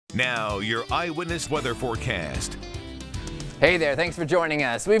Now, your eyewitness weather forecast. Hey there, thanks for joining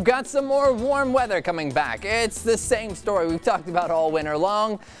us. We've got some more warm weather coming back. It's the same story we've talked about all winter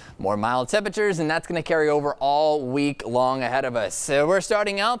long. More mild temperatures, and that's going to carry over all week long ahead of us. So we're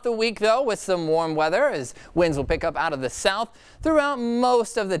starting out the week, though, with some warm weather as winds will pick up out of the south throughout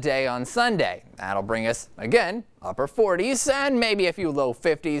most of the day on Sunday. That'll bring us, again, upper 40s and maybe a few low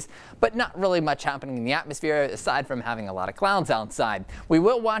 50s, but not really much happening in the atmosphere aside from having a lot of clouds outside. We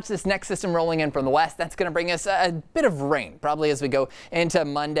will watch this next system rolling in from the west. That's going to bring us a bit of rain, probably as we go into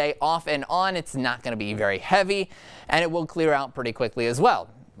Monday off and on. It's not going to be very heavy, and it will clear out pretty quickly as well.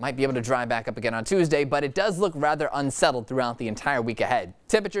 Might be able to dry back up again on Tuesday, but it does look rather unsettled throughout the entire week ahead.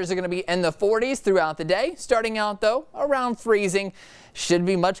 Temperatures are going to be in the 40s throughout the day, starting out, though, around freezing. Should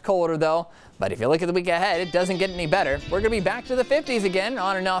be much colder, though. But if you look at the week ahead, it doesn't get any better. We're going to be back to the 50s again,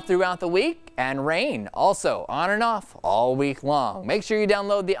 on and off throughout the week, and rain also on and off all week long. Make sure you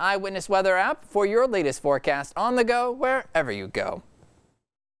download the Eyewitness Weather app for your latest forecast on the go, wherever you go.